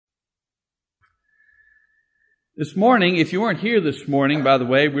This morning, if you weren't here this morning, by the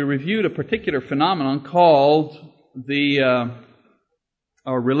way, we reviewed a particular phenomenon called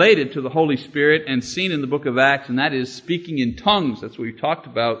or related to the Holy Spirit and seen in the book of Acts, and that is speaking in tongues. That's what we talked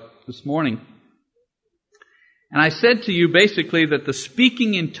about this morning. And I said to you basically that the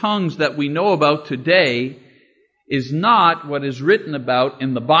speaking in tongues that we know about today is not what is written about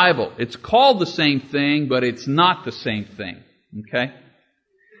in the Bible. It's called the same thing, but it's not the same thing. Okay?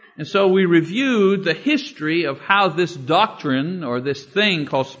 And so we reviewed the history of how this doctrine, or this thing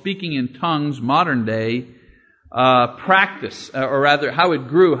called speaking in tongues, modern day, practice, or rather how it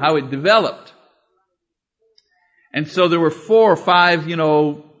grew, how it developed. And so there were 4 or 5,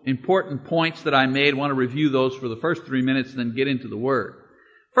 important points that I made. I want to review those for the first 3 minutes and then get into the Word.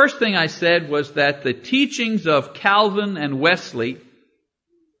 First thing I said was that the teachings of Calvin and Wesley,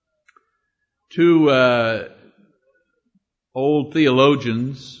 two old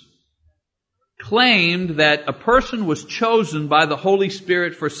theologians, claimed that a person was chosen by the Holy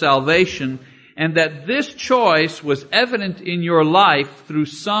Spirit for salvation, and that this choice was evident in your life through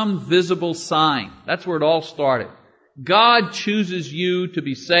some visible sign. That's where it all started. God chooses you to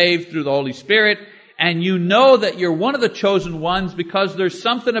be saved through the Holy Spirit, and you know that you're one of the chosen ones because there's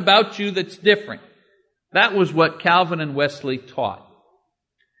something about you that's different. That was what Calvin and Wesley taught.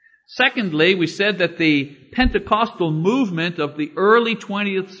 Secondly, we said that the Pentecostal movement of the early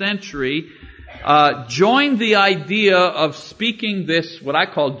 20th century joined the idea of speaking this, what I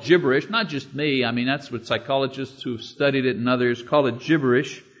call gibberish, not just me, that's what psychologists who have studied it and others call it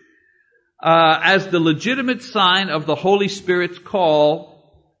gibberish, as the legitimate sign of the Holy Spirit's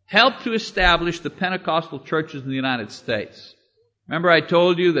call, helped to establish the Pentecostal churches in the United States. Remember I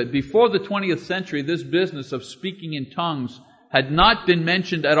told you that before the 20th century, this business of speaking in tongues had not been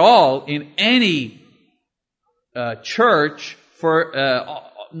mentioned at all in any church for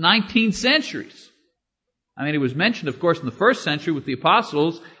 19 centuries. It was mentioned, of course, in the first century with the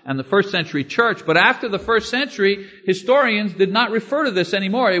apostles and the first century church, but after the first century, historians did not refer to this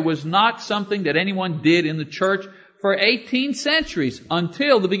anymore. It was not something that anyone did in the church for 18 centuries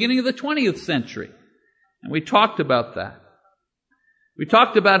until the beginning of the 20th century. And we talked about that. We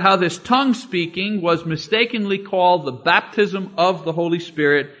talked about how this tongue speaking was mistakenly called the baptism of the Holy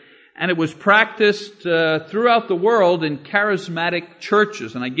Spirit, and it was practiced throughout the world in charismatic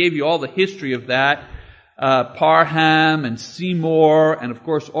churches. And I gave you all the history of that. Parham and Seymour, and of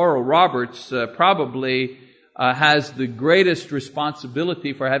course Oral Roberts probably has the greatest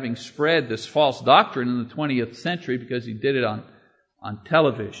responsibility for having spread this false doctrine in the 20th century because he did it on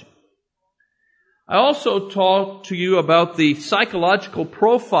television. I also talked to you about the psychological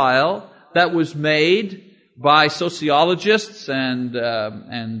profile that was made by sociologists and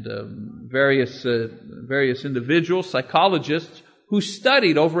various individuals, psychologists, who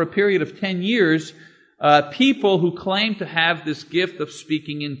studied over a period of 10 years people who claim to have this gift of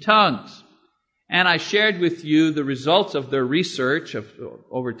speaking in tongues. And I shared with you the results of their research, of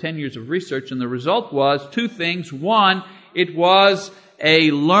over 10 years of research, and the result was 2 things. One, it was a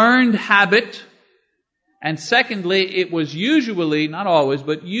learned habit, and secondly, it was usually, not always,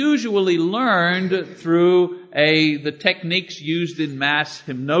 but usually learned through the techniques used in mass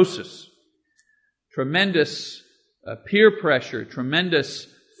hypnosis. Tremendous peer pressure, tremendous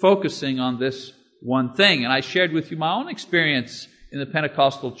focusing on this one thing. And I shared with you my own experience in the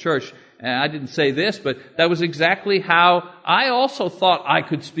Pentecostal church. And I didn't say this, but that was exactly how I also thought I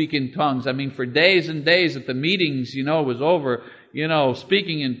could speak in tongues. For days and days at the meetings, it was over,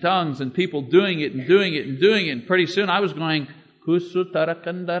 speaking in tongues and people doing it and doing it and doing it. And pretty soon I was going, I'm saying,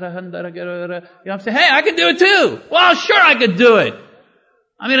 hey, I could do it too. Well, sure I could do it.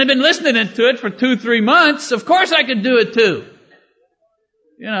 I've been listening to it for 2-3 months. Of course I could do it too.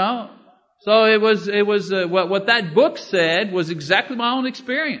 So it was what that book said was exactly my own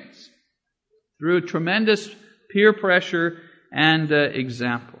experience through tremendous peer pressure and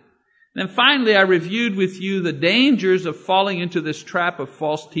example. Then finally, I reviewed with you the dangers of falling into this trap of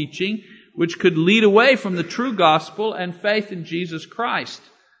false teaching, which could lead away from the true gospel and faith in Jesus Christ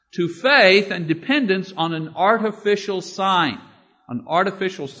to faith and dependence on an artificial sign. An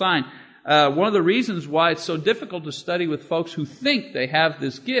artificial sign. One of the reasons why it's so difficult to study with folks who think they have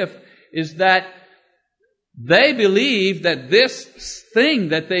this gift is that they believe that this thing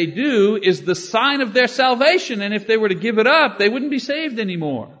that they do is the sign of their salvation, and if they were to give it up, they wouldn't be saved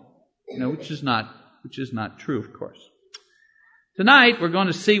anymore. Which is not true, of course. Tonight, we're going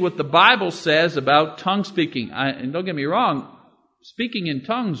to see what the Bible says about tongue speaking. And don't get me wrong, speaking in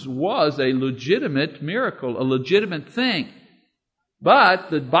tongues was a legitimate miracle, a legitimate thing. But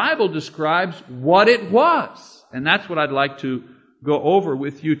the Bible describes what it was. And that's what I'd like to go over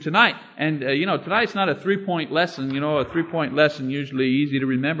with you tonight. And, tonight's not a 3-point lesson. A 3-point lesson usually easy to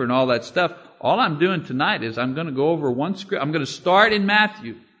remember and all that stuff. All I'm doing tonight is I'm going to go over one script. I'm going to start in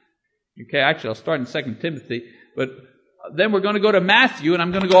Matthew. Okay, actually I'll start in 2 Timothy. But then we're going to go to Matthew, and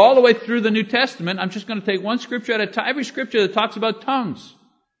I'm going to go all the way through the New Testament. I'm just going to take one scripture at a time. Every scripture that talks about tongues.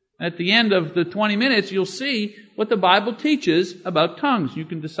 At the end of the 20 minutes, you'll see what the Bible teaches about tongues. You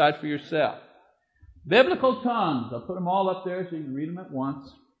can decide for yourself. Biblical tongues. I'll put them all up there so you can read them at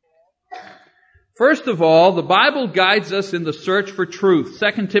once. First of all, the Bible guides us in the search for truth.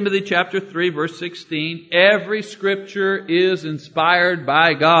 2 Timothy chapter 3, verse 16. Every scripture is inspired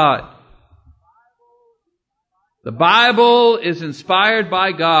by God. The Bible is inspired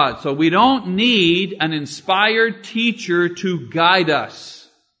by God, so we don't need an inspired teacher to guide us.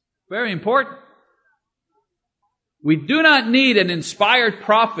 Very important. We do not need an inspired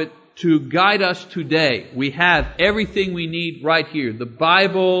prophet to guide us today. We have everything we need right here. The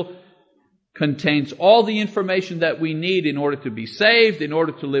Bible contains all the information that we need in order to be saved, in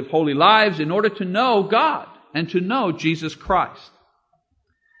order to live holy lives, in order to know God and to know Jesus Christ.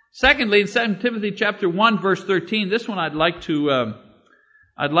 Secondly, in 2 Timothy chapter 1, verse 13, this one I'd like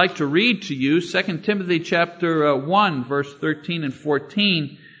to read to you. 2 Timothy chapter 1, verse 13 and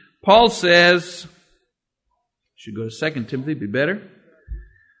 14. Paul says, should go to 2 Timothy, be better.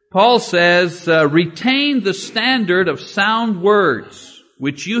 Paul says, retain the standard of sound words,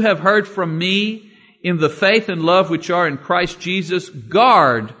 which you have heard from me in the faith and love which are in Christ Jesus.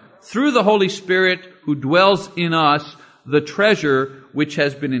 Guard through the Holy Spirit who dwells in us the treasure which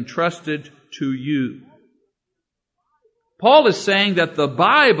has been entrusted to you. Paul is saying that the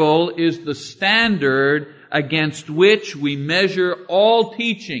Bible is the standard against which we measure all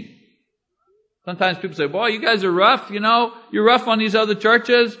teaching. Sometimes people say, boy, you guys are rough, you're rough on these other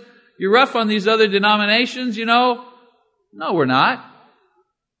churches, you're rough on these other denominations, No, we're not.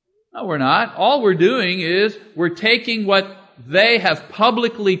 No, we're not. All we're doing is we're taking what they have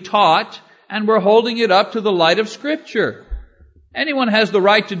publicly taught and we're holding it up to the light of Scripture. Anyone has the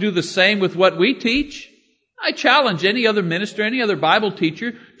right to do the same with what we teach. I challenge any other minister, any other Bible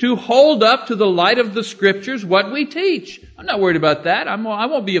teacher to hold up to the light of the Scriptures what we teach. I'm not worried about that. I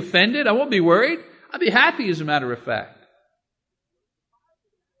won't be offended. I won't be worried. I'll be happy, as a matter of fact.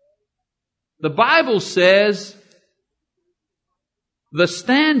 The Bible says the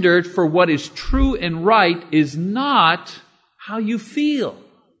standard for what is true and right is not how you feel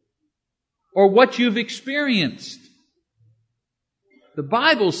or what you've experienced. The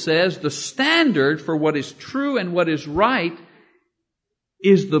Bible says the standard for what is true and what is right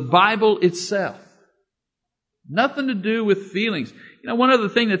is the Bible itself. Nothing to do with feelings. One other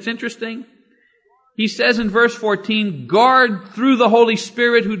thing that's interesting, he says in verse 14, guard through the Holy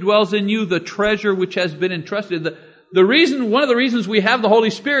Spirit who dwells in you the treasure which has been entrusted. One of the reasons we have the Holy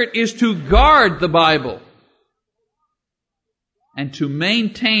Spirit is to guard the Bible and to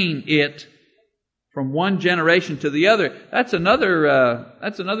maintain it from one generation to the other. That's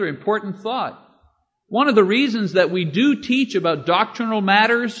another important thought. One of the reasons that we do teach about doctrinal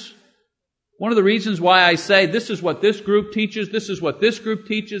matters, one of the reasons why I say this is what this group teaches, this is what this group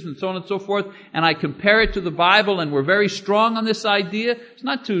teaches, and so on and so forth, and I compare it to the Bible, and we're very strong on this idea, it's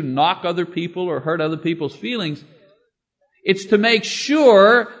not to knock other people or hurt other people's feelings. It's to make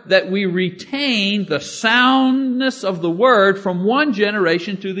sure that we retain the soundness of the Word from one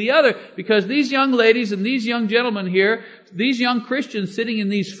generation to the other. Because these young ladies and these young gentlemen here, these young Christians sitting in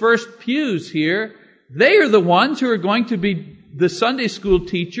these first pews here, they are the ones who are going to be the Sunday school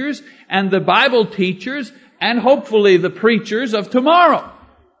teachers and the Bible teachers and hopefully the preachers of tomorrow.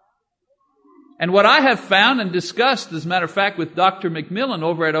 And what I have found and discussed, as a matter of fact, with Dr. McMillan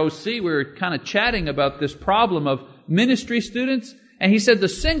over at OC, we were kind of chatting about this problem of ministry students, and he said the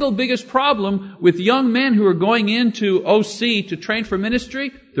single biggest problem with young men who are going into OC to train for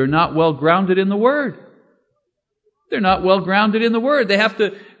ministry, they're not well grounded in the Word. They're not well grounded in the Word. They have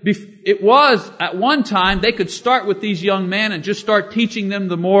to be, it was at one time they could start with these young men and just start teaching them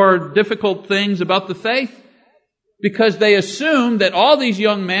the more difficult things about the faith, because they assumed that all these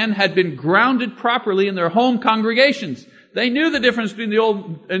young men had been grounded properly in their home congregations. They knew the difference between the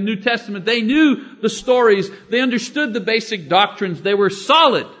Old and New Testament. They knew the stories. They understood the basic doctrines. They were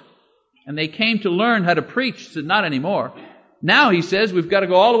solid. And they came to learn how to preach. He said, not anymore. Now, he says, we've got to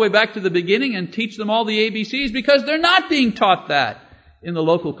go all the way back to the beginning and teach them all the ABCs because they're not being taught that in the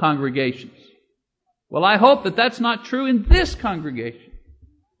local congregations. Well, I hope that that's not true in this congregation.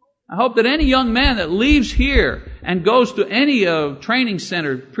 I hope that any young man that leaves here and goes to any training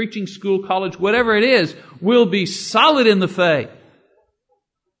center, preaching school, college, whatever it is, will be solid in the faith.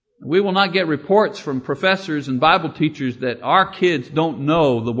 We will not get reports from professors and Bible teachers that our kids don't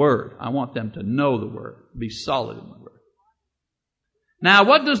know the Word. I want them to know the Word, be solid in the Word. Now,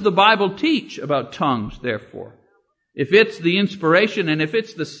 what does the Bible teach about tongues, therefore? If it's the inspiration and if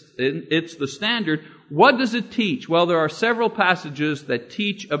it's the standard, what does it teach? Well, there are several passages that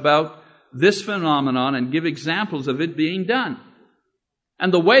teach about this phenomenon and give examples of it being done.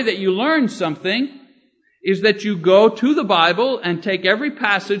 And the way that you learn something is that you go to the Bible and take every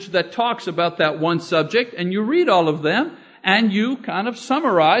passage that talks about that one subject and you read all of them and you kind of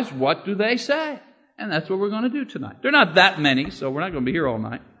summarize what do they say. And that's what we're going to do tonight. There are not that many, so we're not going to be here all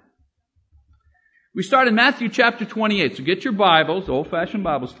night. We start in Matthew chapter 28. So get your Bibles, old-fashioned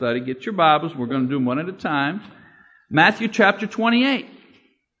Bible study. Get your Bibles. We're going to do them one at a time. Matthew chapter 28.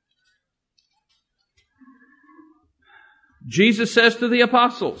 Jesus says to the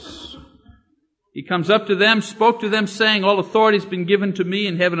apostles, He comes up to them, spoke to them, saying, All authority has been given to me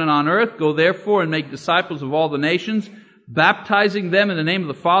in heaven and on earth. Go therefore and make disciples of all the nations, baptizing them in the name of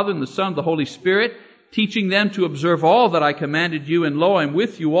the Father and the Son and the Holy Spirit, teaching them to observe all that I commanded you, and lo, I'm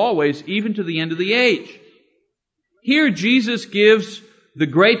with you always, even to the end of the age. Here Jesus gives the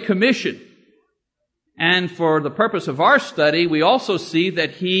Great Commission. And for the purpose of our study, we also see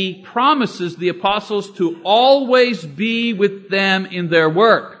that He promises the apostles to always be with them in their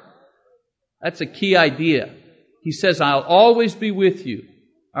work. That's a key idea. He says, I'll always be with you.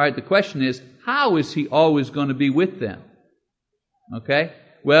 All right, the question is, how is He always going to be with them? Okay?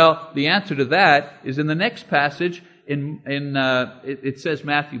 Well, the answer to that is in the next passage. It says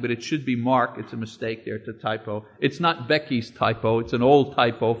Matthew, but it should be Mark. It's a mistake there. It's a typo. It's not Becky's typo. It's an old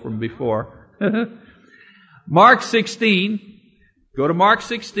typo from before. Mark 16. Go to Mark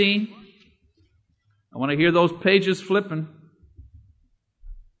 16. I want to hear those pages flipping.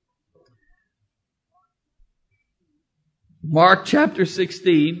 Mark chapter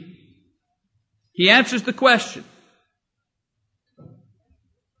 16. He answers the question.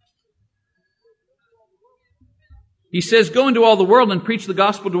 He says, Go into all the world and preach the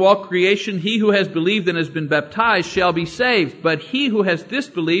gospel to all creation. He who has believed and has been baptized shall be saved, but he who has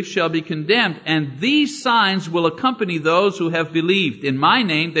disbelieved shall be condemned. And these signs will accompany those who have believed. In my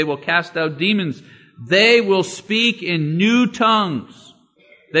name they will cast out demons. They will speak in new tongues.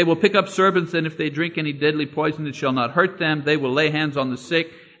 They will pick up serpents, and if they drink any deadly poison, it shall not hurt them. They will lay hands on the sick,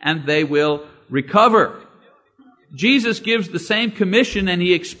 and they will recover. Jesus gives the same commission, and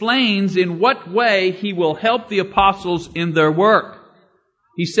He explains in what way He will help the apostles in their work.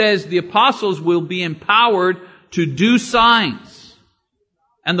 He says the apostles will be empowered to do signs.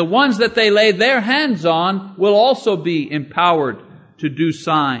 And the ones that they lay their hands on will also be empowered to do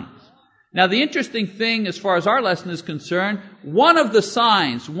signs. Now, the interesting thing as far as our lesson is concerned, one of the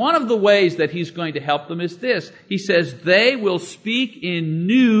signs, one of the ways that He's going to help them is this. He says, they will speak in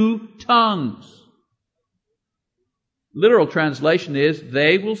new tongues. Literal translation is,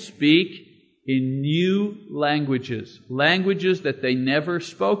 they will speak in new languages. Languages that they never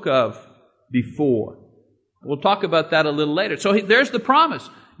spoke of before. We'll talk about that a little later. So there's the promise.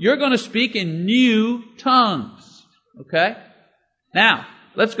 You're going to speak in new tongues. Okay? Now,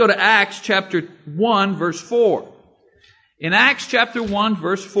 let's go to Acts chapter 1, verse 4. In Acts chapter 1,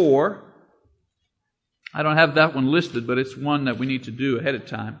 verse 4, I don't have that one listed, but it's one that we need to do ahead of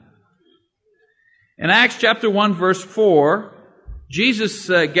time. In Acts chapter 1, verse 4, Jesus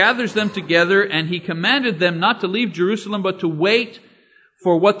gathers them together, and He commanded them not to leave Jerusalem, but to wait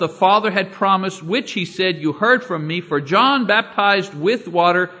for what the Father had promised, which He said, You heard from me, for John baptized with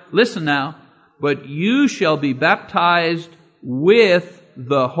water. Listen now, but you shall be baptized with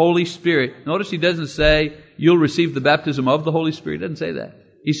the Holy Spirit. Notice He doesn't say, you'll receive the baptism of the Holy Spirit. He doesn't say that.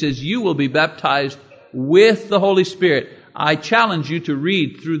 He says, you will be baptized with the Holy Spirit. I challenge you to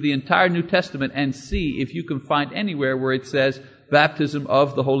read through the entire New Testament and see if you can find anywhere where it says baptism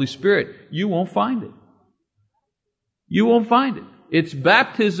of the Holy Spirit. You won't find it. You won't find it. It's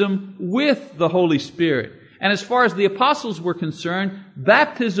baptism with the Holy Spirit. And as far as the apostles were concerned,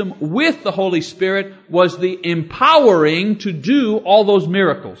 baptism with the Holy Spirit was the empowering to do all those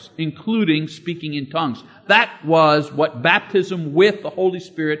miracles, including speaking in tongues. That was what baptism with the Holy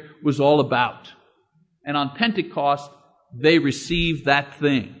Spirit was all about. And on Pentecost, they received that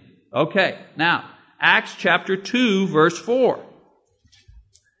thing. Okay, now, Acts chapter 2, verse 4.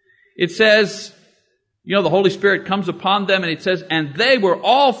 It says, the Holy Spirit comes upon them, and it says, and they were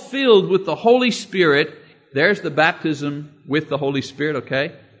all filled with the Holy Spirit. There's the baptism with the Holy Spirit,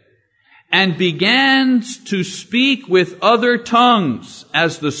 okay? And began to speak with other tongues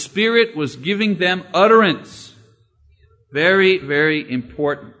as the Spirit was giving them utterance. Very, very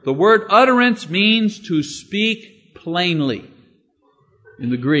important. The word utterance means to speak plainly. in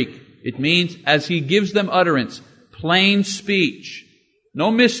the Greek. It means as He gives them utterance, plain speech.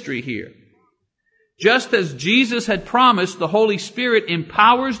 No mystery here. Just as Jesus had promised, the Holy Spirit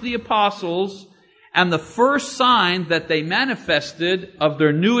empowers the apostles, and the first sign that they manifested of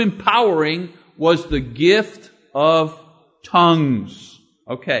their new empowering was the gift of tongues.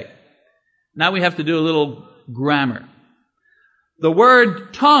 Okay. Now we have to do a little grammar. The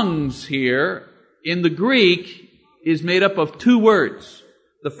word tongues here in the Greek is made up of two words.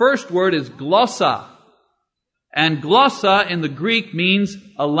 The first word is glossa. And glossa in the Greek means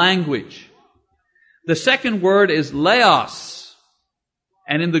a language. The second word is laos.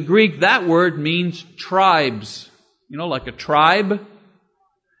 And in the Greek, that word means tribes. You know, like a tribe.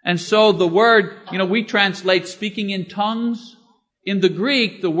 And so the word, we translate speaking in tongues. In the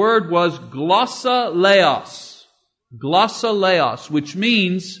Greek, the word was glossolaos. Glossolaos, which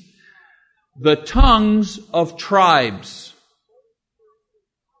means the tongues of tribes.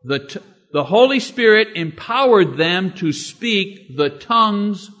 The Holy Spirit empowered them to speak the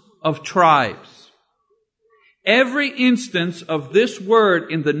tongues of tribes. Every instance of this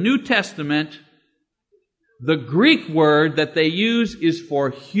word in the New Testament, the Greek word that they use is for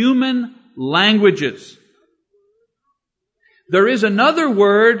human languages. There is another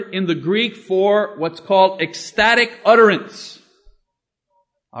word in the Greek for what's called ecstatic utterance.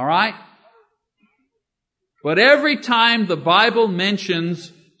 All right? But every time the Bible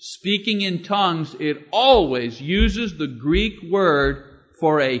mentions speaking in tongues, it always uses the Greek word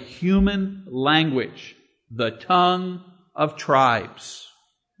for a human language. The tongue of tribes.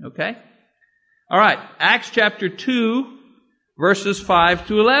 Okay? All right. Acts chapter 2, verses 5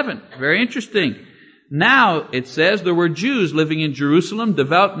 to 11. Very interesting. Now, it says, there were Jews living in Jerusalem,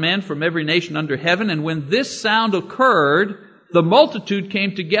 devout men from every nation under heaven, and when this sound occurred, the multitude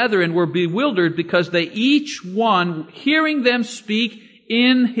came together and were bewildered because they each one, hearing them speak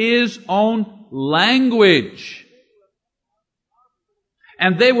in his own language.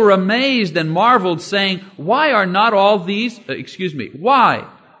 And they were amazed and marveled, saying, why are not all these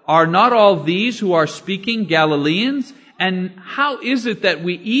who are speaking Galileans? And how is it that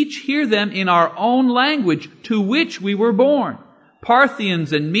we each hear them in our own language to which we were born?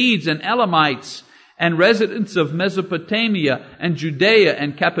 Parthians and Medes and Elamites and residents of Mesopotamia and Judea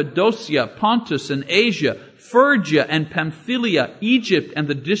and Cappadocia, Pontus and Asia, Phrygia and Pamphylia, Egypt and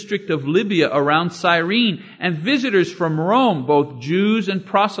the district of Libya around Cyrene, and visitors from Rome, both Jews and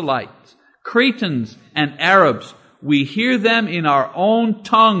proselytes, Cretans and Arabs. We hear them in our own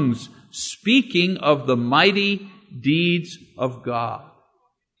tongues, speaking of the mighty deeds of God.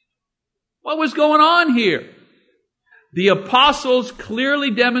 What was going on here? The apostles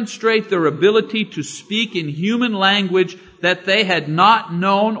clearly demonstrate their ability to speak in human language that they had not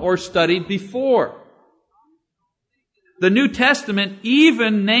known or studied before. The New Testament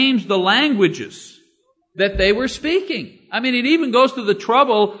even names the languages that they were speaking. I mean, it even goes to the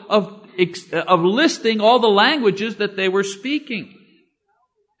trouble of listing all the languages that they were speaking.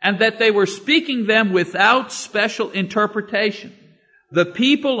 And that they were speaking them without special interpretation. The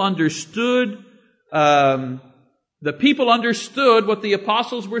people understood what the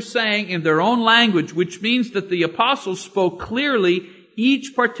apostles were saying in their own language, which means that the apostles spoke clearly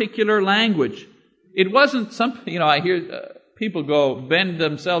each particular language. It wasn't something, I hear people bend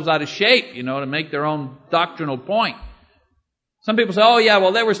themselves out of shape, to make their own doctrinal point. Some people say,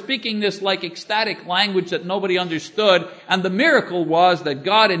 they were speaking this like ecstatic language that nobody understood, and the miracle was that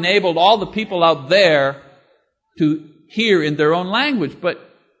God enabled all the people out there to hear in their own language. But,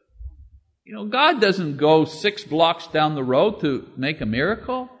 God doesn't go 6 blocks down the road to make a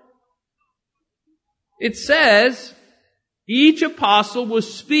miracle. It says each apostle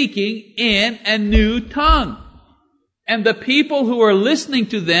was speaking in a new tongue. And the people who were listening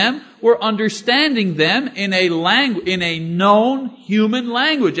to them were understanding them in a known human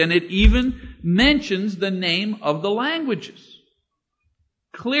language. And it even mentions the name of the languages.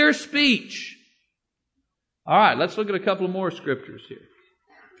 Clear speech. All right, let's look at a couple of more scriptures here.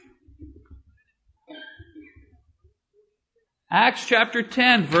 Acts chapter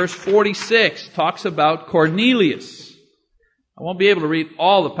 10, verse 46 talks about Cornelius. I won't be able to read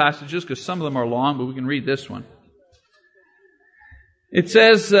all the passages because some of them are long, but we can read this one. It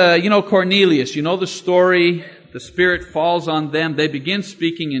says, Cornelius, the story, the Spirit falls on them, they begin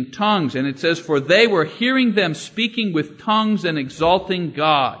speaking in tongues, and it says, for they were hearing them speaking with tongues and exalting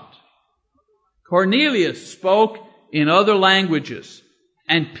God. Cornelius spoke in other languages,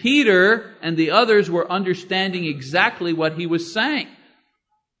 and Peter and the others were understanding exactly what he was saying.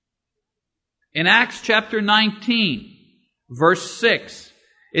 In Acts chapter 19, verse 6,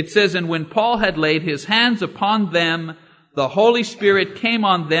 it says, and when Paul had laid his hands upon them, the Holy Spirit came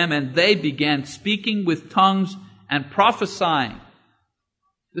on them, and they began speaking with tongues and prophesying.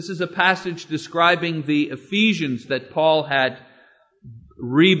 This is a passage describing the Ephesians that Paul had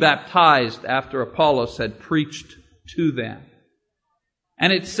rebaptized after Apollos had preached to them.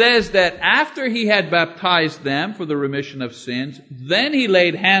 And it says that after he had baptized them for the remission of sins, then he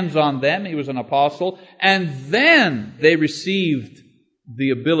laid hands on them, he was an apostle, and then they received the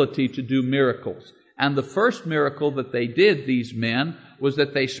ability to do miracles. And the first miracle that they did, these men, was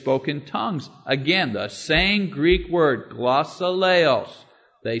that they spoke in tongues. Again, the same Greek word, glossaleos.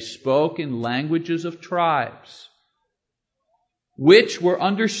 They spoke in languages of tribes, which were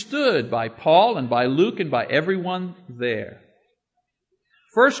understood by Paul and by Luke and by everyone there.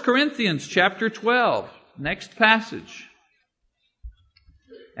 1 Corinthians chapter 12, next passage.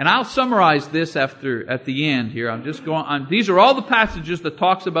 And I'll summarize this at the end here. I'm just going on. These are all the passages that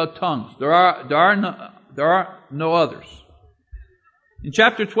talks about tongues. There are no others. In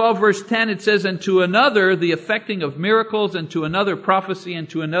chapter 12, verse 10, it says, "And to another the effecting of miracles, and to another prophecy, and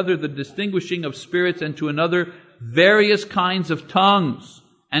to another the distinguishing of spirits, and to another various kinds of tongues,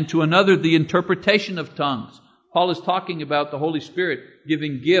 and to another the interpretation of tongues." Paul is talking about the Holy Spirit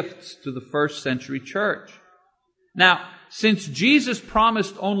giving gifts to the first century church. Now, since Jesus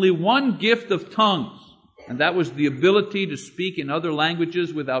promised only one gift of tongues, and that was the ability to speak in other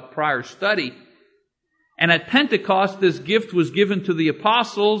languages without prior study, and at Pentecost this gift was given to the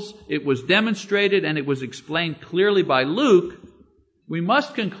apostles, it was demonstrated and it was explained clearly by Luke, we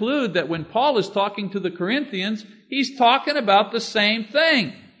must conclude that when Paul is talking to the Corinthians, he's talking about the same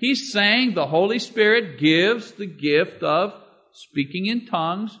thing. He's saying the Holy Spirit gives the gift of speaking in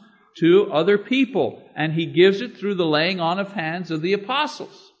tongues to other people, and He gives it through the laying on of hands of the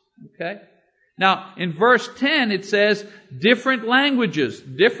apostles. Okay? Now, in verse 10, it says different languages,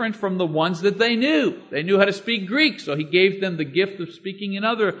 different from the ones that they knew. They knew how to speak Greek, so He gave them the gift of speaking in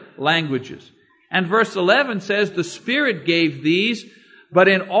other languages. And verse 11 says the Spirit gave these, but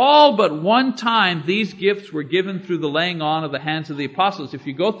in all but one time, these gifts were given through the laying on of the hands of the apostles. If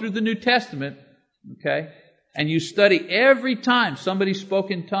you go through the New Testament, okay, and you study every time somebody spoke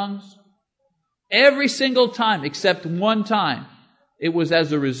in tongues, every single time except one time, it was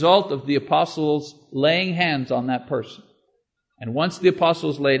as a result of the apostles laying hands on that person. And once the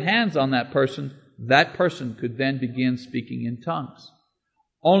apostles laid hands on that person could then begin speaking in tongues.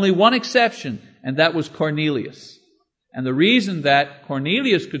 Only one exception, and that was Cornelius. And the reason that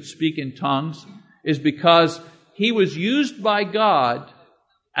Cornelius could speak in tongues is because he was used by God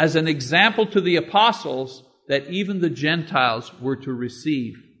as an example to the apostles that even the Gentiles were to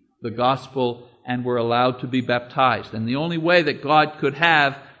receive the gospel and were allowed to be baptized. And the only way that God could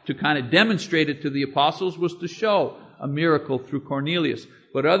have to kind of demonstrate it to the apostles was to show a miracle through Cornelius.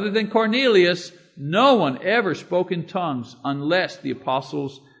 But other than Cornelius, no one ever spoke in tongues unless the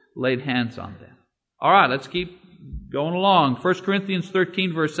apostles laid hands on them. All right, let's keep going along. 1 Corinthians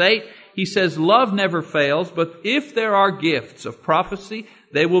 13, verse 8, he says, "Love never fails, but if there are gifts of prophecy,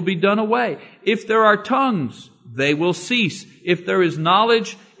 they will be done away. If there are tongues, they will cease. If there is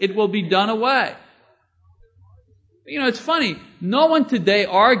knowledge, it will be done away." You know, it's funny. No one today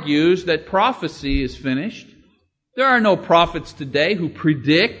argues that prophecy is finished. There are no prophets today who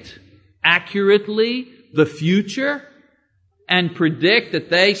predict accurately the future and predict that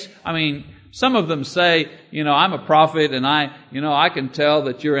some of them say, I'm a prophet and I can tell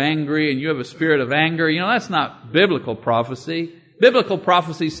that you're angry and you have a spirit of anger. That's not biblical prophecy. Biblical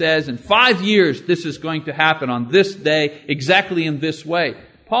prophecy says in 5 years this is going to happen on this day exactly in this way.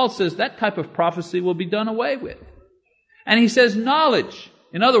 Paul says that type of prophecy will be done away with. And he says knowledge.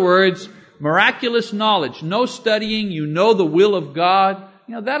 In other words, miraculous knowledge. No studying, you know the will of God.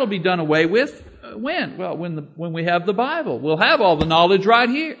 That'll be done away with. When? Well, when we have the Bible. We'll have all the knowledge right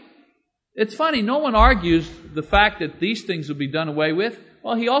here. It's funny, no one argues the fact that these things will be done away with.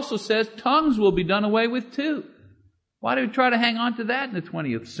 Well, he also says tongues will be done away with too. Why do we try to hang on to that in the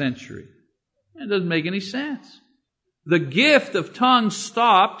 20th century? It doesn't make any sense. The gift of tongues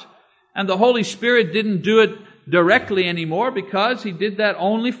stopped, and the Holy Spirit didn't do it directly anymore because He did that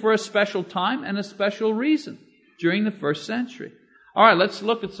only for a special time and a special reason during the first century. All right, let's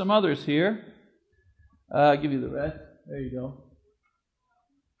look at some others here. I'll give you the rest. There you go.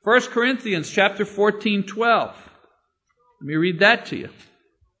 1 Corinthians chapter 14:12. Let me read that to you.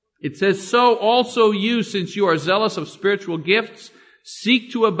 It says, "So also you, since you are zealous of spiritual gifts,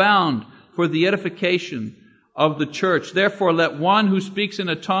 seek to abound for the edification of the church. Therefore, let one who speaks in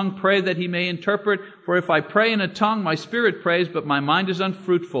a tongue pray that he may interpret. For if I pray in a tongue, my spirit prays, but my mind is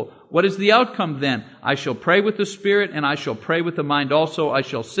unfruitful. What is the outcome then? I shall pray with the spirit, and I shall pray with the mind also. I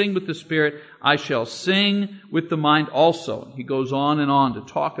shall sing with the spirit. I shall sing with the mind also. He goes on and on to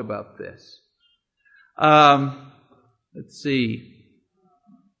talk about this. Let's see.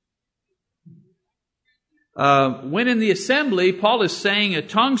 When in the assembly, Paul is saying a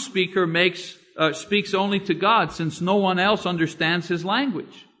tongue speaker speaks only to God, since no one else understands his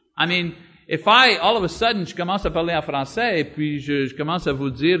language. I mean, if I, all of a sudden, je commence à parler en français, et puis je commence à vous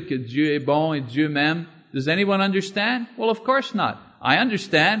dire que Dieu est bon et Dieu m'aime, does anyone understand? Well, of course not. I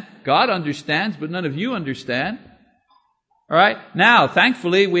understand, God understands, but none of you understand. All right? Now,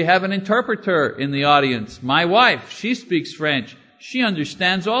 thankfully, we have an interpreter in the audience. My wife, she speaks French. She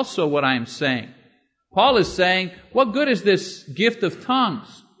understands also what I am saying. Paul is saying, what good is this gift of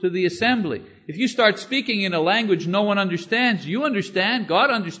tongues to the assembly? If you start speaking in a language no one understands, you understand, God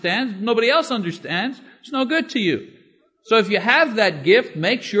understands, nobody else understands, it's no good to you. So if you have that gift,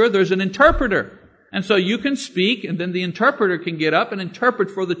 make sure there's an interpreter. And so you can speak, and then the interpreter can get up and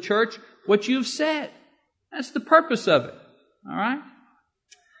interpret for the church what you've said. That's the purpose of it. All right?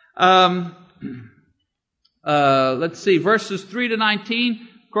 Let's see, verses 3 to 19.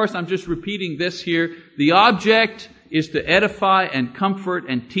 Of course, I'm just repeating this here. The object is to edify and comfort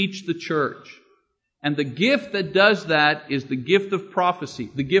and teach the church. And the gift that does that is the gift of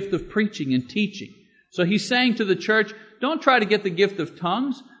prophecy, the gift of preaching and teaching. So he's saying to the church, don't try to get the gift of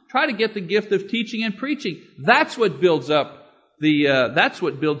tongues. Try to get the gift of teaching and preaching. That's what builds up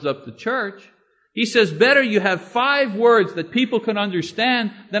the church. He says, better you have 5 words that people can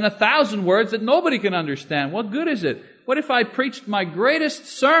understand than 1,000 words that nobody can understand. What good is it? What if I preached my greatest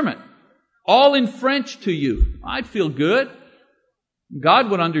sermon all in French to you? I'd feel good. God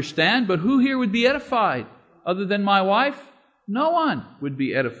would understand, but who here would be edified? Other than my wife? No one would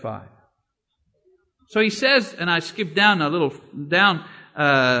be edified. So he says, and I skipped down a little,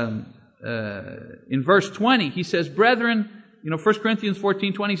 in verse 20, he says, brethren, 1 Corinthians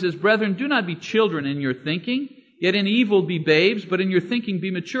 14:20 says, brethren, do not be children in your thinking, yet in evil be babes, but in your thinking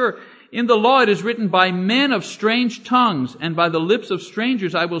be mature. In the law it is written, by men of strange tongues, and by the lips of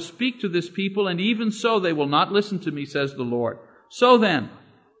strangers I will speak to this people, and even so they will not listen to me, says the Lord. So then,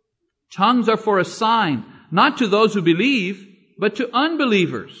 tongues are for a sign, not to those who believe, but to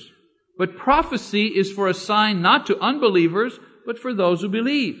unbelievers. But prophecy is for a sign, not to unbelievers, but for those who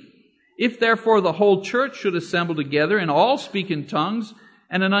believe. If therefore the whole church should assemble together and all speak in tongues,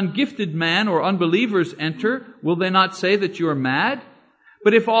 and an ungifted man or unbelievers enter, will they not say that you are mad?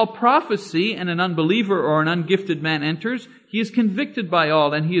 But if all prophecy and an unbeliever or an ungifted man enters, he is convicted by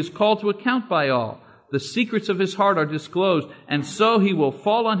all, and he is called to account by all. The secrets of his heart are disclosed, and so he will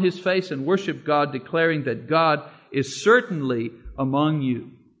fall on his face and worship God, declaring that God is certainly among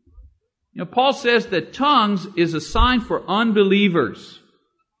you. Paul says that tongues is a sign for unbelievers.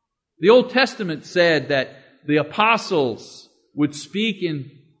 The Old Testament said that the apostles would speak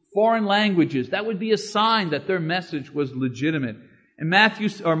in foreign languages. That would be a sign that their message was legitimate. In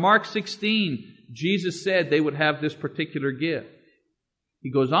Mark 16, Jesus said they would have this particular gift.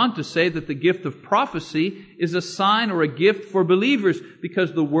 He goes on to say that the gift of prophecy is a sign or a gift for believers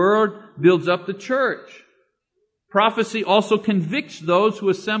because the word builds up the church. Prophecy also convicts those who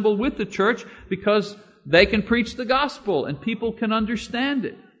assemble with the church because they can preach the gospel and people can understand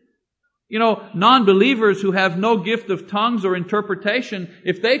it. Non-believers who have no gift of tongues or interpretation,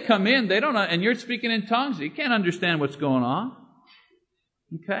 if they come in, they don't know, and you're speaking in tongues, you can't understand what's going on.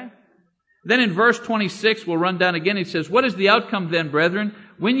 Okay? Then in verse 26, we'll run down again. He says, what is the outcome then, brethren?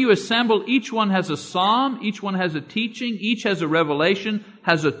 When you assemble, each one has a psalm, each one has a teaching, each has a revelation,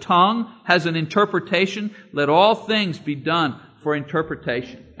 has a tongue, has an interpretation. Let all things be done for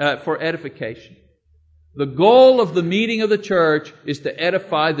interpretation, for edification. The goal of the meeting of the church is to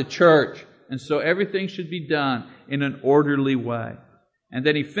edify the church. And so everything should be done in an orderly way. And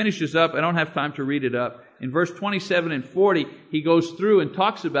then he finishes up, I don't have time to read it up. In verse 27 and 40, he goes through and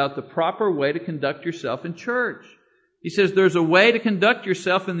talks about the proper way to conduct yourself in church. He says there's a way to conduct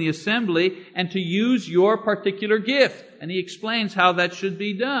yourself in the assembly and to use your particular gift. And he explains how that should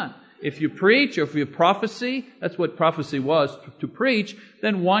be done. If you preach or if you prophecy, that's what prophecy was, to preach,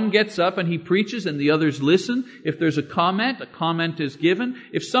 then one gets up and he preaches and the others listen. If there's a comment is given.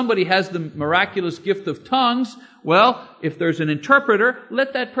 If somebody has the miraculous gift of tongues, well, if there's an interpreter,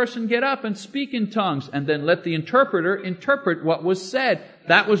 let that person get up and speak in tongues and then let the interpreter interpret what was said.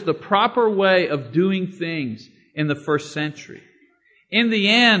 That was the proper way of doing things in the first century. In the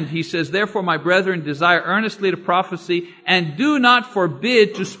end, he says, therefore, my brethren, desire earnestly to prophesy, and do not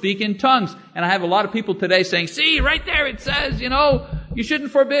forbid to speak in tongues. And I have a lot of people today saying, see, right there it says, you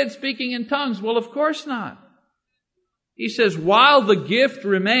shouldn't forbid speaking in tongues. Well, of course not. He says, while the gift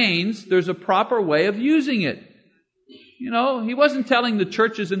remains, there's a proper way of using it. He wasn't telling the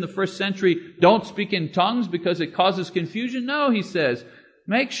churches in the first century, don't speak in tongues because it causes confusion. No, he says,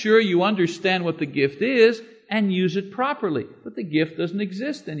 make sure you understand what the gift is and use it properly. But the gift doesn't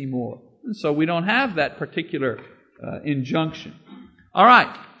exist anymore. And so we don't have that particular injunction. All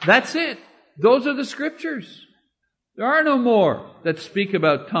right, that's it. Those are the Scriptures. There are no more that speak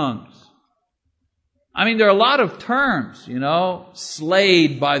about tongues. There are a lot of terms,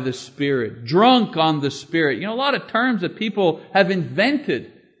 slayed by the Spirit, drunk on the Spirit. A lot of terms that people have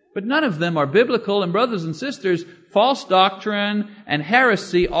invented, but none of them are biblical. And brothers and sisters, false doctrine and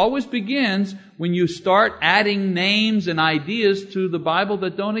heresy always begins when you start adding names and ideas to the Bible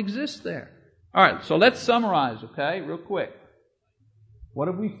that don't exist there. All right, so let's summarize, okay, real quick. What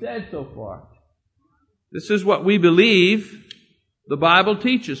have we said so far? This is what we believe the Bible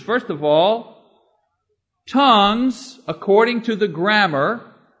teaches. First of all, tongues, according to the grammar,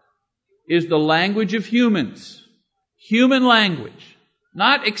 is the language of humans. Human language.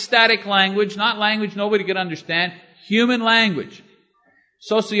 Not ecstatic language, not language nobody could understand. Human language.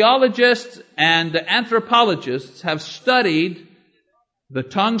 Sociologists and anthropologists have studied the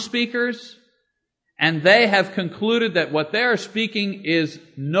tongue speakers, and they have concluded that what they are speaking is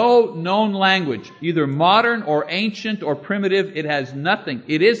no known language, either modern or ancient or primitive. It has nothing.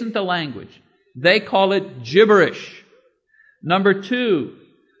 It isn't a language. They call it gibberish. Number 2,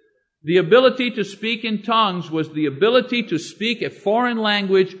 the ability to speak in tongues was the ability to speak a foreign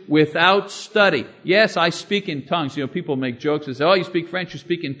language without study. Yes, I speak in tongues. People make jokes and say, oh, you speak French, you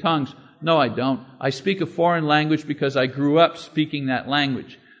speak in tongues. No, I don't. I speak a foreign language because I grew up speaking that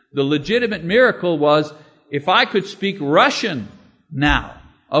language. The legitimate miracle was if I could speak Russian now.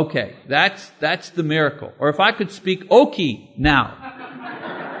 Okay, that's the miracle. Or if I could speak Oki now.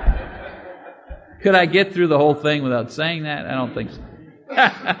 Could I get through the whole thing without saying that? I don't think so.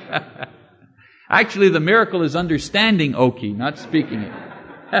 Actually, the miracle is understanding Oki, not speaking it.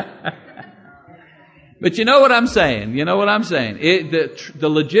 But you know what I'm saying? The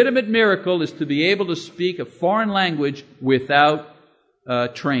legitimate miracle is to be able to speak a foreign language without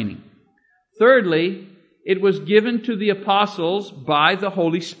training. Thirdly, it was given to the apostles by the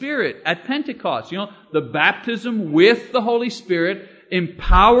Holy Spirit at Pentecost. The baptism with the Holy Spirit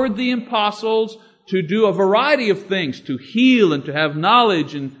empowered the apostles to do a variety of things, to heal and to have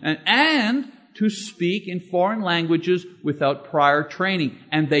knowledge and to speak in foreign languages without prior training.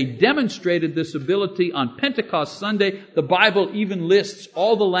 And they demonstrated this ability on Pentecost Sunday. The Bible even lists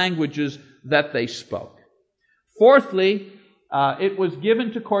all the languages that they spoke. Fourthly, it was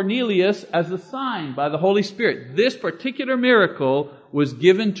given to Cornelius as a sign by the Holy Spirit. This particular miracle was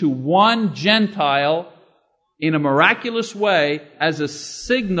given to one Gentile in a miraculous way as a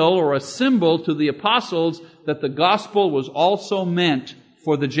signal or a symbol to the apostles that the gospel was also meant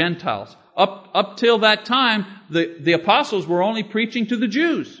for the Gentiles. Up till that time, the apostles were only preaching to the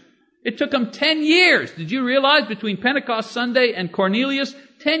Jews. It took them 10 years. Did you realize between Pentecost Sunday and Cornelius,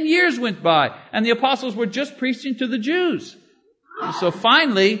 10 years went by, and the apostles were just preaching to the Jews. And so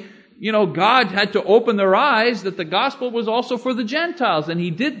finally, God had to open their eyes that the gospel was also for the Gentiles, and He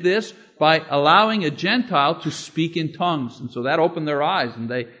did this by allowing a Gentile to speak in tongues. And so that opened their eyes,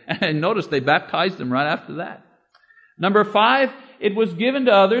 and notice they baptized them right after that. Number 5, it was given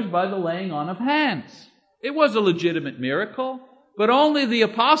to others by the laying on of hands. It was a legitimate miracle, but only the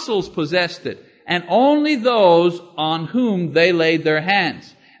apostles possessed it, and only those on whom they laid their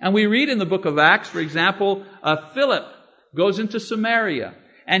hands. And we read in the book of Acts, for example, Philip goes into Samaria,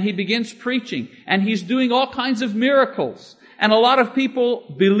 and he begins preaching, and he's doing all kinds of miracles. And a lot of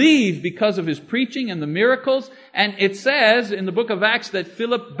people believe because of his preaching and the miracles. And it says in the book of Acts that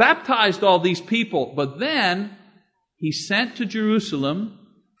Philip baptized all these people. But then he sent to Jerusalem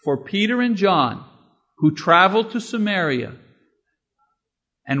for Peter and John, who traveled to Samaria.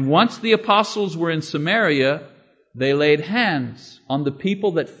 And once the apostles were in Samaria, they laid hands on the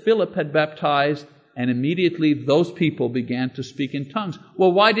people that Philip had baptized, and immediately those people began to speak in tongues.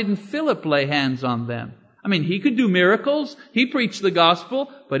 Well, why didn't Philip lay hands on them? He could do miracles, he preached the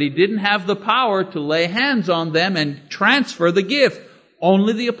gospel, but he didn't have the power to lay hands on them and transfer the gift.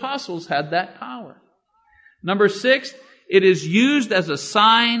 Only the apostles had that power. Number 6, it is used as a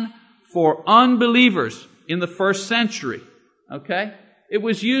sign for unbelievers in the first century. Okay? It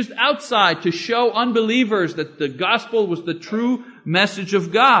was used outside to show unbelievers that the gospel was the true message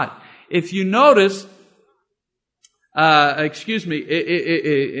of God. If you notice, At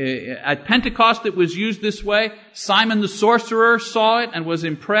Pentecost it was used this way. Simon the sorcerer saw it and was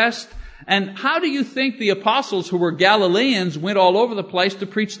impressed. And how do you think the apostles who were Galileans went all over the place to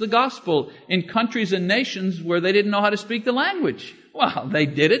preach the gospel in countries and nations where they didn't know how to speak the language? Well, they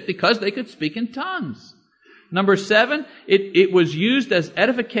did it because they could speak in tongues. Number 7, it was used as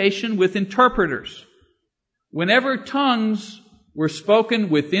edification with interpreters. Whenever tongues were spoken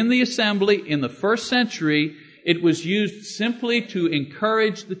within the assembly in the first century, it was used simply to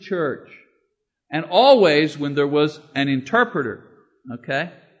encourage the church. And always when there was an interpreter.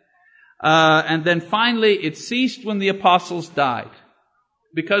 Okay? And then finally, it ceased when the apostles died.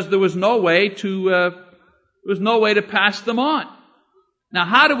 Because there was no way to pass them on. Now,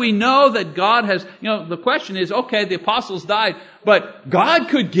 how do we know that God has, the question is, okay, the apostles died, but God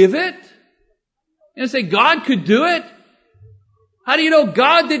could give it? Say God could do it? How do you know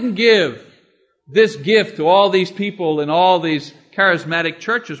God didn't give this gift to all these people in all these charismatic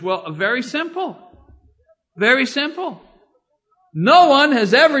churches? Well, very simple. Very simple. No one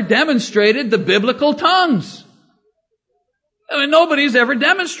has ever demonstrated the biblical tongues. Nobody's ever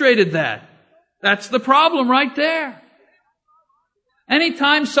demonstrated that. That's the problem right there.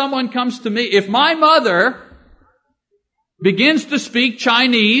 Anytime someone comes to me, if my mother begins to speak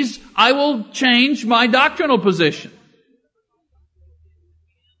Chinese, I will change my doctrinal position.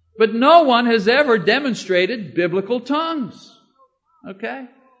 But no one has ever demonstrated biblical tongues. Okay?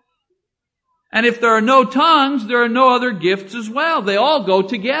 And if there are no tongues, there are no other gifts as well. They all go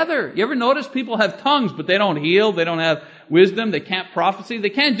together. You ever notice people have tongues, but they don't heal, they don't have wisdom, they can't prophesy, they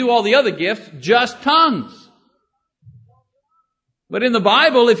can't do all the other gifts, just tongues. But in the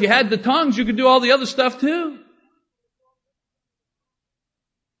Bible, if you had the tongues, you could do all the other stuff too.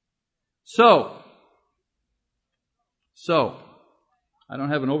 So, I don't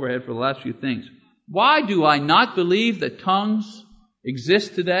have an overhead for the last few things. Why do I not believe that tongues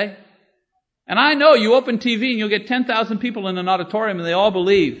exist today? And I know you open TV and you'll get 10,000 people in an auditorium and they all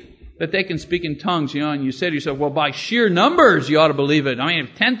believe that they can speak in tongues, and you say to yourself, well, by sheer numbers you ought to believe it. I mean,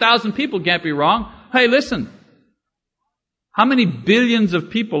 if 10,000 people can't be wrong, hey, listen. How many billions of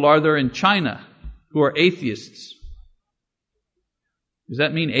people are there in China who are atheists? Does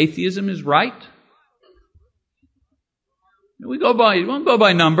that mean atheism is right? We won't go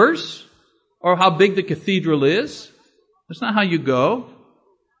by numbers or how big the cathedral is. That's not how you go.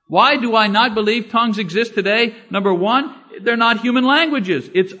 Why do I not believe tongues exist today? Number 1, they're not human languages.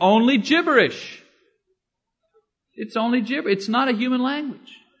 It's only gibberish. It's only gibberish. It's not a human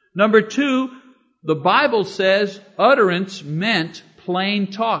language. Number 2, the Bible says utterance meant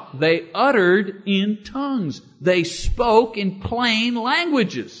plain talk. They uttered in tongues. They spoke in plain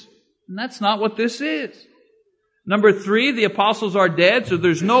languages. And that's not what this is. Number 3, the apostles are dead, so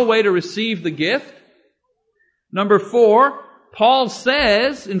there's no way to receive the gift. Number 4, Paul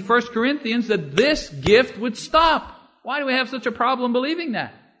says in 1 Corinthians that this gift would stop. Why do we have such a problem believing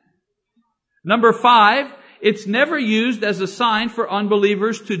that? Number 5, it's never used as a sign for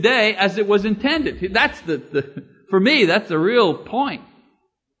unbelievers today as it was intended. That's for me, that's the real point.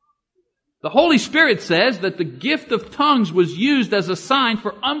 The Holy Spirit says that the gift of tongues was used as a sign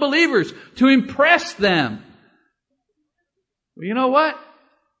for unbelievers to impress them. Well, you know what?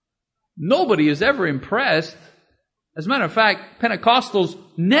 Nobody is ever impressed. As a matter of fact, Pentecostals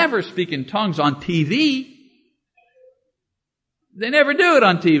never speak in tongues on TV. They never do it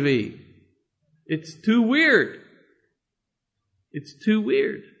on TV. It's too weird. It's too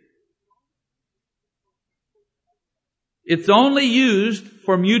weird. It's only used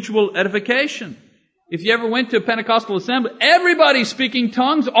for mutual edification. If you ever went to a Pentecostal assembly, everybody's speaking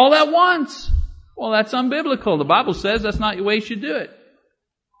tongues all at once. Well, that's unbiblical. The Bible says that's not the way you should do it.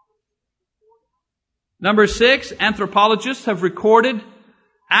 Number 6, anthropologists have recorded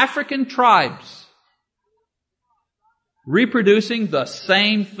African tribes reproducing the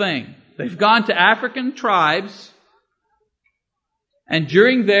same thing. They've gone to African tribes, and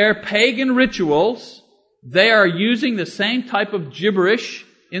during their pagan rituals, they are using the same type of gibberish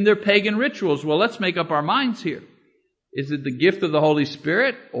in their pagan rituals. Well, let's make up our minds here. Is it the gift of the Holy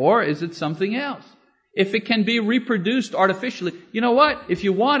Spirit, or is it something else? If it can be reproduced artificially, you know what? If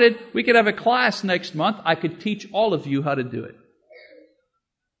you wanted, we could have a class next month. I could teach all of you how to do it.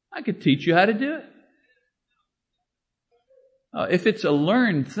 I could teach you how to do it. If it's a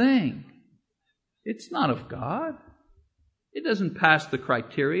learned thing, it's not of God. It doesn't pass the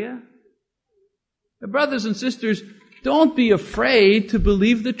criteria. Brothers and sisters, don't be afraid to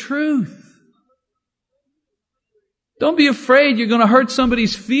believe the truth. Don't be afraid you're going to hurt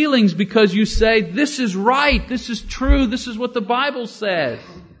somebody's feelings because you say, this is right, this is true, this is what the Bible says.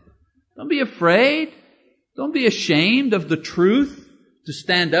 Don't be afraid. Don't be ashamed of the truth to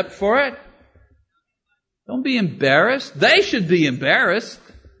stand up for it. Don't be embarrassed. They should be embarrassed,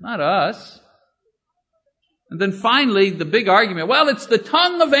 not us. And then finally, the big argument, well, it's the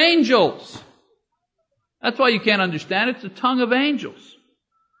tongue of angels. That's why you can't understand it. It's the tongue of angels.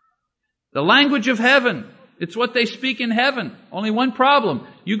 The language of heaven. It's what they speak in heaven. Only one problem.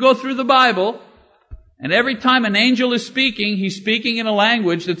 You go through the Bible, and every time an angel is speaking, he's speaking in a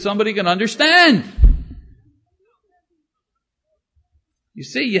language that somebody can understand. You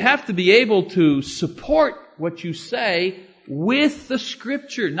see, you have to be able to support what you say with the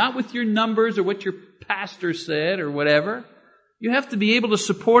Scripture, not with your numbers or what your pastor said or whatever. You have to be able to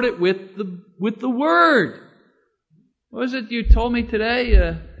support it with the Word. What was it you told me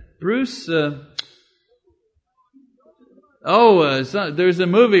today, Bruce? There's a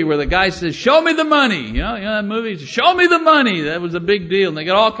movie where the guy says, "Show me the money." You know that movie? "Show me the money." That was a big deal. And they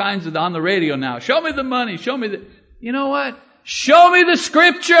got all kinds of on the radio now. "Show me the money. Show me the..." You know what? Show me the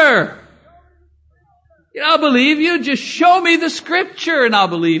Scripture. I'll believe you. Just show me the Scripture and I'll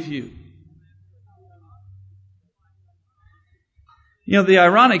believe you. The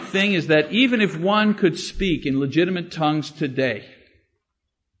ironic thing is that even if one could speak in legitimate tongues today,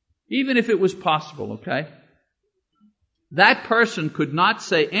 even if it was possible, okay, that person could not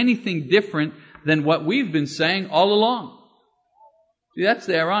say anything different than what we've been saying all along. See, that's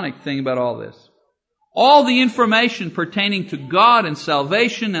the ironic thing about all this. All the information pertaining to God and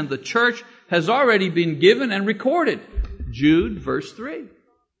salvation and the church has already been given and recorded. Jude, verse 3.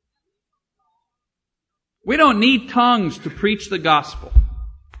 We don't need tongues to preach the gospel.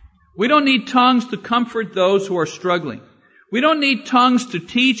 We don't need tongues to comfort those who are struggling. We don't need tongues to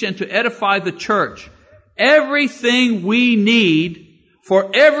teach and to edify the church. Everything we need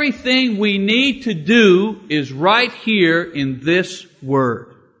for everything we need to do is right here in this Word.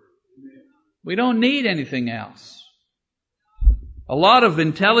 We don't need anything else. A lot of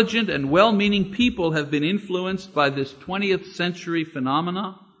intelligent and well-meaning people have been influenced by this 20th century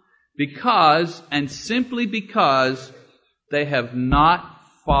phenomena because, and simply because, they have not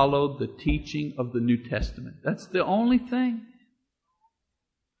followed the teaching of the New Testament. That's the only thing.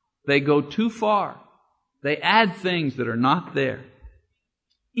 They go too far. They add things that are not there.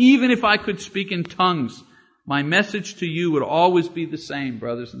 Even if I could speak in tongues, my message to you would always be the same,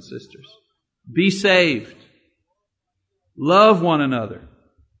 brothers and sisters. Be saved. Love one another.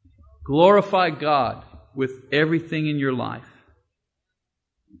 Glorify God with everything in your life.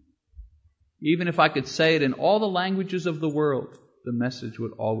 Even if I could say it in all the languages of the world, the message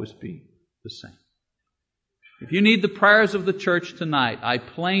would always be the same. If you need the prayers of the church tonight, I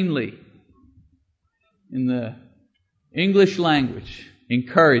plainly, in the English language,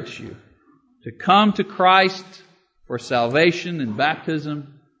 encourage you to come to Christ for salvation and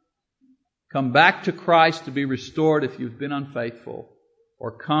baptism. Come back to Christ to be restored if you've been unfaithful.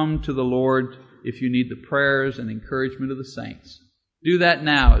 Or come to the Lord if you need the prayers and encouragement of the saints. Do that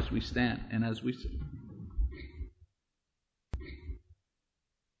now as we stand and as we sing.